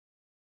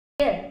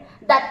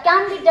that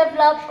can be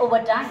developed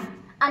over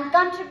time and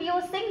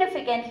contribute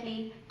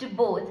significantly to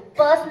both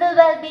personal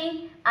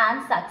well-being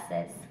and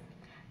success.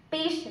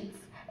 Patience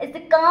is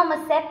the calm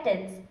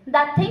acceptance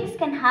that things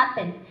can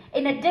happen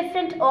in a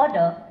different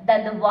order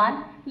than the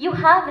one you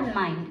have in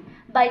mind,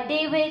 by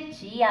David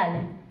G.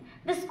 Allen.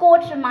 This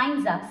quote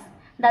reminds us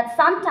that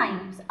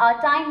sometimes our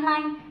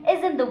timeline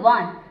isn't the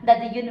one that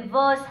the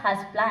universe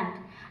has planned,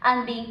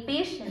 and being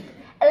patient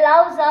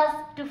allows us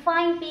to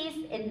find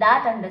peace in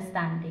that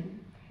understanding.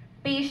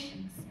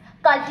 Patience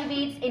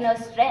cultivates inner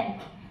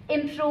strength,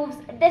 improves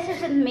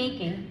decision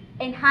making,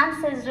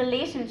 enhances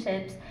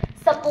relationships,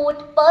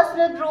 supports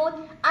personal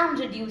growth, and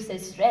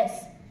reduces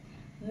stress.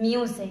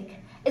 Music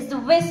is the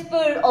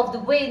whisper of the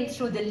wind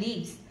through the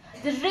leaves,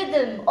 the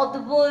rhythm of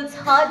the world's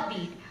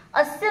heartbeat,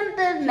 a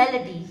simple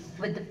melody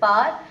with the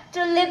power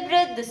to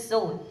liberate the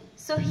soul.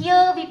 So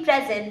here we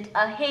present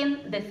a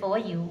hymn before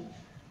you.